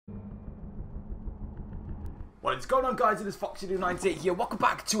What is going on, guys? It is Foxy298 here. Welcome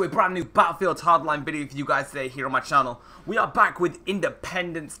back to a brand new Battlefield Hardline video for you guys today here on my channel. We are back with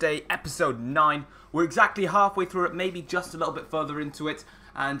Independence Day episode 9. We're exactly halfway through it, maybe just a little bit further into it.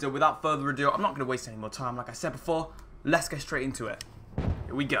 And without further ado, I'm not going to waste any more time. Like I said before, let's get straight into it.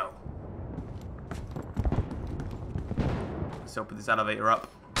 Here we go. Let's open this elevator up.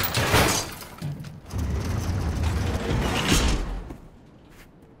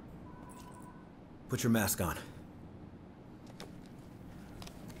 Put your mask on.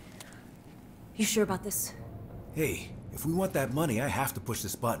 You sure about this? Hey, if we want that money, I have to push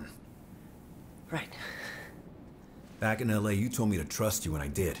this button. Right. Back in LA, you told me to trust you, and I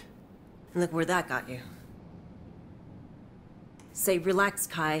did. And look where that got you. Say, relax,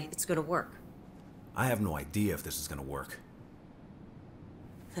 Kai. It's gonna work. I have no idea if this is gonna work.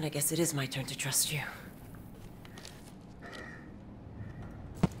 Then I guess it is my turn to trust you.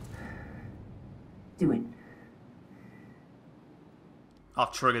 Do it. I'll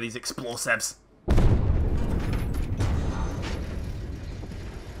trigger these explosives.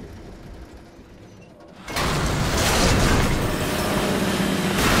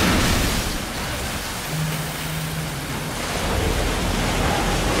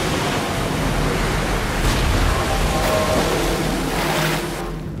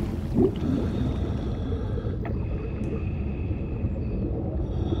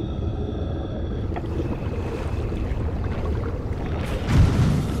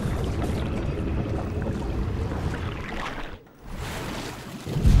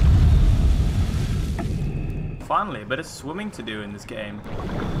 Finally, a bit of swimming to do in this game.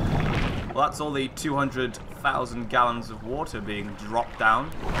 Well, that's all the 200,000 gallons of water being dropped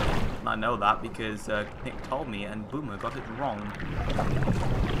down. And I know that because Nick told me and Boomer got it wrong.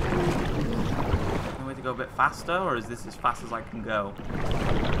 Any way to go a bit faster, or is this as fast as I can go?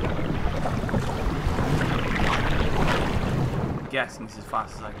 I'm guessing this is as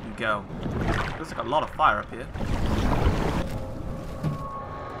fast as I can go. Looks like a lot of fire up here.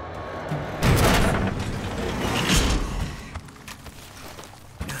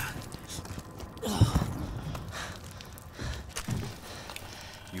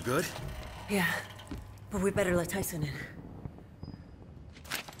 You good? Yeah, but we better let Tyson in.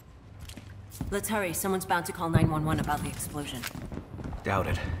 Let's hurry. Someone's bound to call 911 about the explosion. Doubt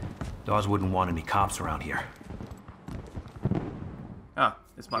it. Dawes wouldn't want any cops around here. Ah,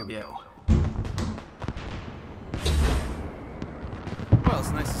 this might be it. Well,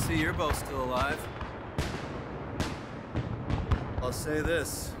 it's nice to see you're both still alive. I'll say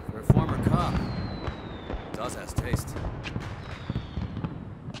this, for a former cop, Dawes has taste.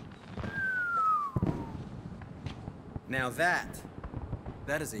 Now that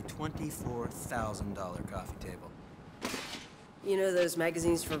is a $24,000 coffee table. You know those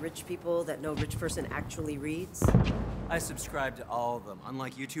magazines for rich people that no rich person actually reads? I subscribe to all of them.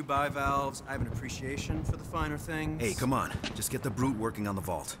 Unlike you two bivalves, I have an appreciation for the finer things. Hey, come on. Just get the brute working on the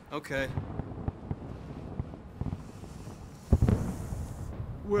vault. Okay.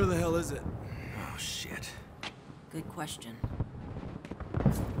 Where the hell is it? Oh, shit. Good question.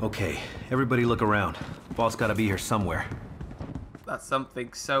 Okay, everybody look around. Vault's gotta be here somewhere. That's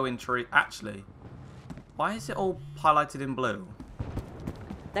something so intriguing. Actually, why is it all highlighted in blue?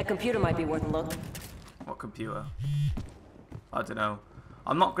 That computer might be worth a look. What computer? I don't know.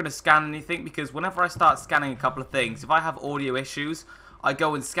 I'm not going to scan anything because whenever I start scanning a couple of things, if I have audio issues, I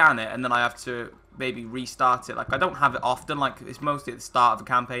go and scan it and then I have to maybe restart it. Like, I don't have it often. Like, it's mostly at the start of a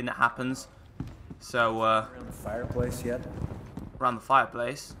campaign that happens. So, Around the fireplace yet? around the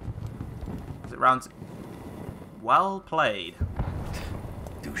fireplace. Is it round? Well played.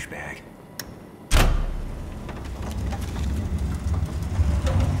 Douchebag.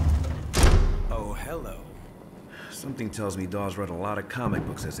 Oh, hello. Something tells me Dawes read a lot of comic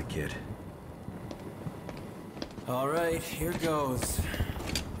books as a kid. All right, here goes.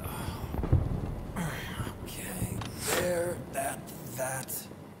 Okay, there, that.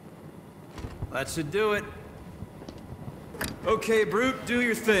 That should do it. Okay, Brute, do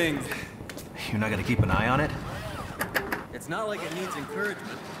your thing. You're not gonna keep an eye on it? It's not like it needs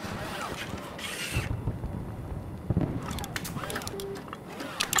encouragement.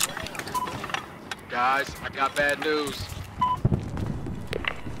 Guys, I got bad news.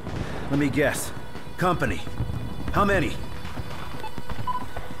 Let me guess. Company. How many?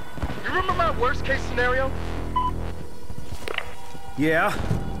 You remember my worst case scenario? Yeah?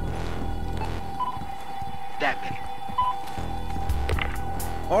 That many.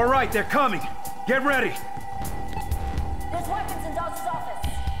 All right, they're coming. Get ready. There's weapons in Dawes'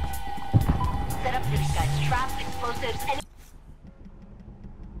 office. Set up for these guys. Traps, explosives, any...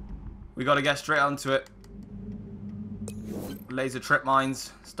 We gotta get straight onto it. Laser trip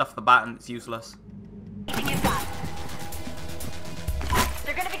mines. Stuff the bat and it's useless. Anything you've got.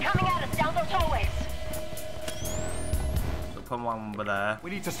 They're gonna be coming at us down those hallways. So put one by there.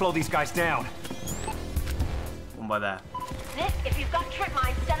 We need to slow these guys down. One by there. Nick, if you've got trip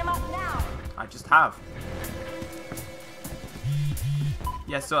mines, set them up now. I just have.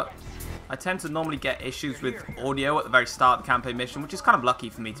 Yeah, so I tend to normally get issues with audio at the very start of the campaign mission, which is kind of lucky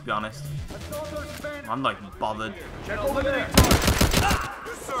for me, to be honest. I'm not even bothered.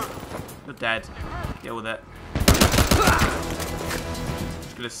 You're dead. Deal with it.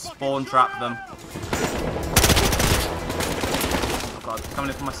 Just gonna spawn trap them. Oh god, coming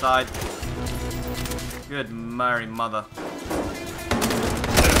in from my side. Good Mary mother.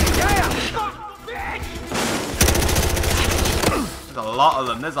 There's a lot of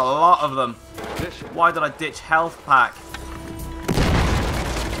them. There's a lot of them. Why did I ditch health pack?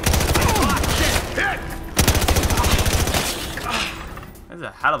 There's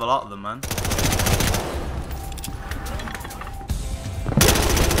a hell of a lot of them, man.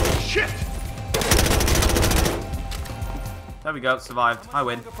 Shit! There we go. Survived. I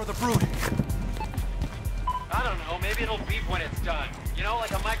win. For the brood. I don't know, maybe it'll beep when it's done. You know,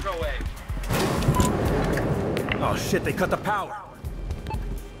 like a microwave. Oh shit, they cut the power.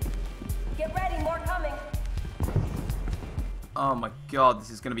 Get ready, more coming. Oh my god, this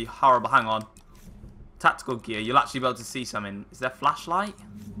is going to be horrible. Hang on. Tactical gear. You'll actually be able to see something. Is there a flashlight?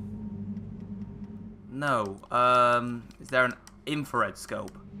 No. Is there an infrared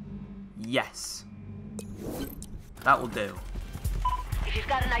scope? Yes. That will do. If you've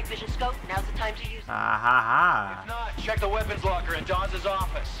got a night vision scope, now's the time to use it. Ha ha ha. If not, check the weapons locker in Dawes'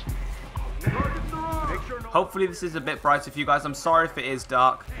 office. Hopefully this is a bit brighter for you guys. I'm sorry if it is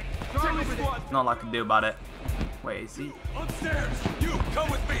dark. Not a lot I can do about it. Wait, is he? Upstairs! You,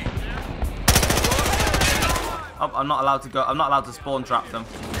 come with me! Oh, I'm not allowed to go. I'm not allowed to spawn trap them.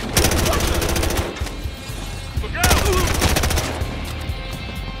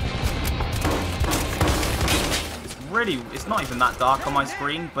 It's not even that dark on my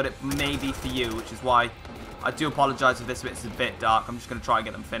screen, but it may be for you, which is why I do apologise if this bit's a bit dark. I'm just going to try and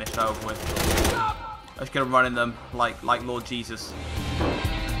get them finished over with. I'm just going to run in them like Lord Jesus.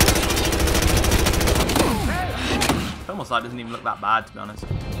 Almost like it doesn't even look that bad, to be honest.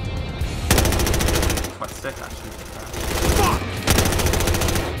 It's quite sick, actually.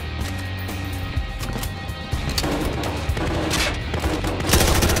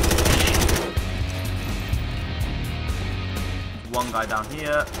 One guy down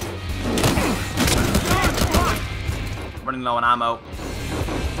here. Running low on ammo.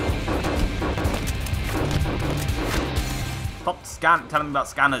 Stop telling me about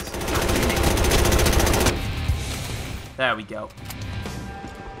scanners. There we go.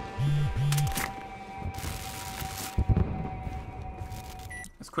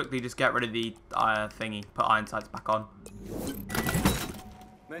 Let's quickly just get rid of the thingy. Put iron sights back on.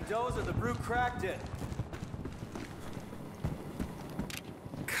 Mendoza, the brute cracked it.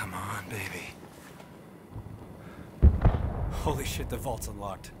 Come on, baby. Holy shit, the vault's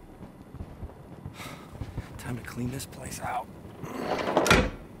unlocked. Time to clean this place out.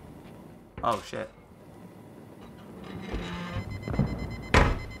 Oh shit.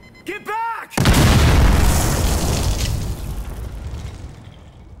 Get back!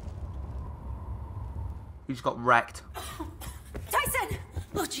 He just got wrecked. Tyson!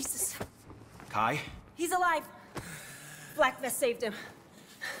 Oh, Jesus. Kai? He's alive. Black Vest saved him.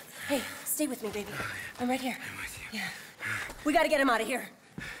 Hey, stay with me, baby. I'm right here. I'm with you. Yeah. We gotta get him out of here.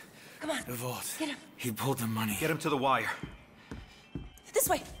 Come on. The vault. Get him. He pulled the money. Get him to the wire. This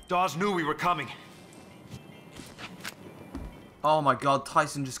way. Dawes knew we were coming. Oh my god,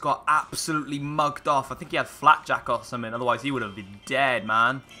 Tyson just got absolutely mugged off. I think he had flapjack or something, otherwise he would have been dead,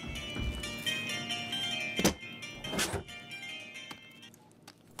 man.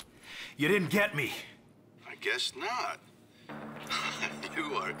 You didn't get me. I guess not.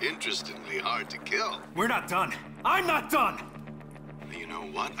 You are interestingly hard to kill. We're not done. I'm not done! You know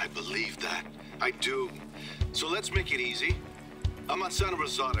what? I believe that. I do. So let's make it easy. I'm on Santa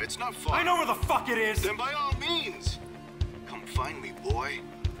Rosada. It's not far. I know where the fuck it is! Then by all means, come find me, boy.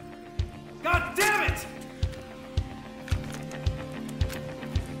 God damn it!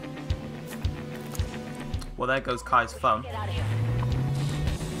 Well, there goes Kai's phone. Get out of here.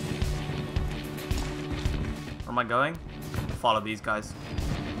 Where am I going? Follow these guys.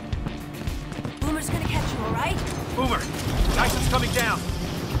 Boomer's gonna catch you, all right? Boomer! Tyson's coming down!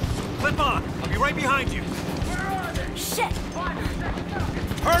 Clip on! I'll be right behind you! Shit!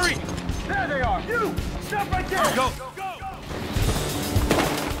 Hurry! There they are! You! Stop right there! Go!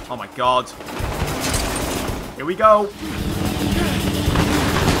 Oh my god. Here we go.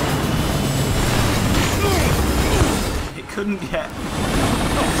 couldn't get...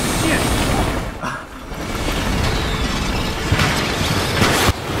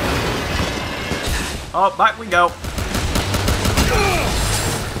 Oh, back we go.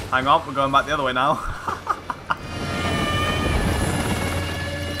 Hang on, we're going back the other way now.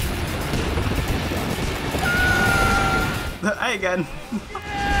 Hey again.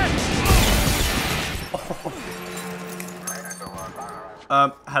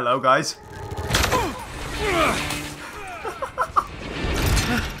 Hello guys.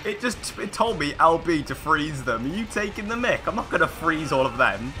 It told me LB to freeze them. Are you taking the mick? I'm not gonna freeze all of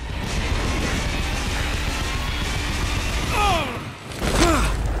them.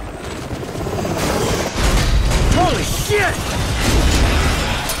 Holy shit!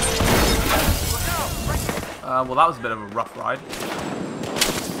 Well, that was a bit of a rough ride.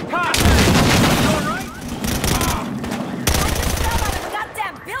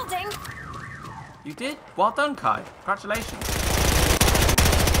 Goddamn building! You did? Well done, Kai. Congratulations.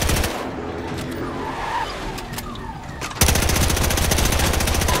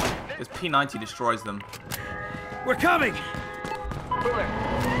 This P90 destroys them. We're coming! Boomer,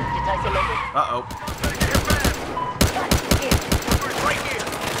 did Tyson make it? Uh-oh.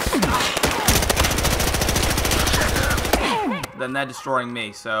 Then they're destroying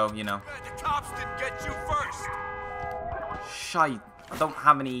me, so, you know. The cops didn't get you first. Shite. I don't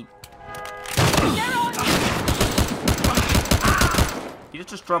have any... You just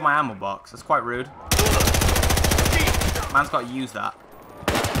destroyed my ammo box. That's quite rude. Man's got to use that.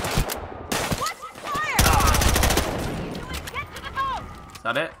 Is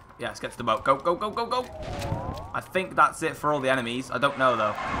that it? Yeah, let's get to the boat. Go, go, go, go, go. I think that's it for all the enemies. I don't know,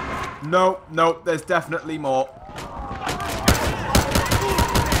 though. No, no, there's definitely more.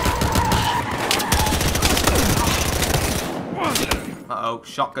 Uh-oh,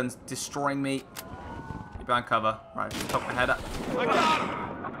 shotgun's destroying me. Get behind cover. Right, just poke my head up.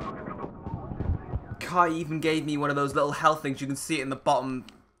 Kai even gave me one of those little health things. You can see it in the bottom.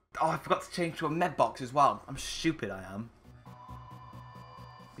 Oh, I forgot to change to a med box as well. I'm stupid, I am.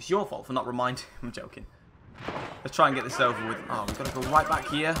 It's your fault for not reminding. I'm joking. Let's try and get this over with. Oh, we've got to go right back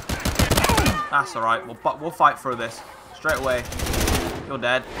here. That's alright. We'll fight through this. Straight away. You're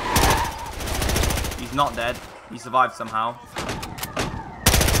dead. He's not dead. He survived somehow.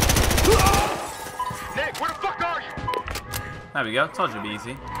 Nick, where the fuck are you? There we go. Told you it'd be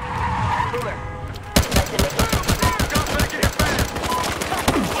easy. Boomer, did Tyson make it? Got back here fast.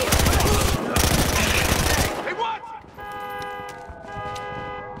 Hey, what?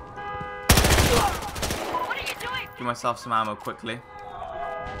 What are you doing? Give myself some ammo quickly.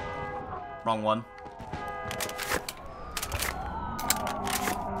 Wrong one.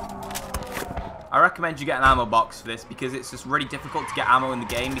 I recommend you get an ammo box for this because it's just really difficult to get ammo in the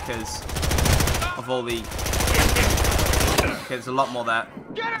game because of all the... Okay, there's a lot more there.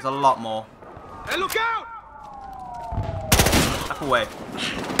 There's a lot more. Hey, look out! Step away.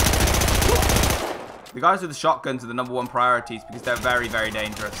 The guys with the shotguns are the #1 priorities because they're very, very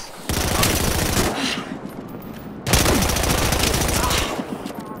dangerous.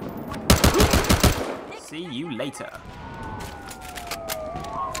 See you later.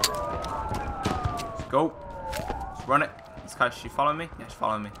 Let's go. Let's run it. This guy, is she following me? Yeah, she's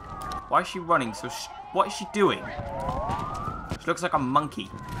following me. Why is she running so what is she doing? She looks like a monkey.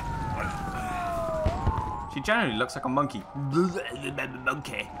 She generally looks like a monkey.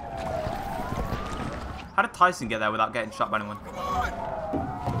 Monkey. How did Tyson get there without getting shot by anyone?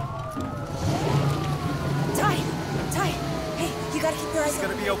 Ty! Ty! Hey, you gotta keep your eyes It's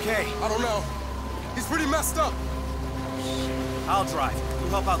open. gonna be okay. I don't know. He's pretty messed up. I'll drive. You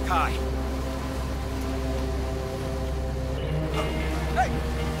help out Kai. Hey!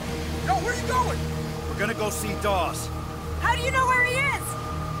 Yo, where you going? We're gonna go see Dawes. How do you know where he is?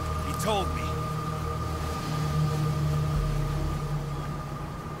 He told me.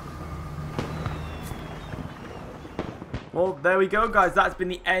 Well, there we go, guys. That's been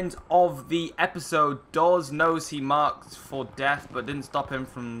the end of the episode. Dawes knows he marked for death, but didn't stop him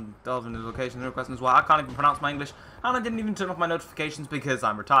from delving into location requesting as well. I can't even pronounce my English, and I didn't even turn off my notifications because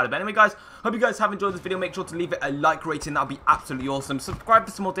I'm retarded. But anyway, guys, hope you guys have enjoyed this video. Make sure to leave it a like rating. That would be absolutely awesome. Subscribe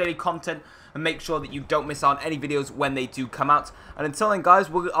for some more daily content, and make sure that you don't miss out on any videos when they do come out. And until then, guys,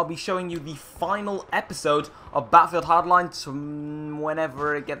 I'll be showing you the final episode of Battlefield Hardline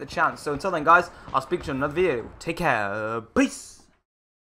whenever I get the chance. So until then, guys, I'll speak to you in another video. Take care. Peace.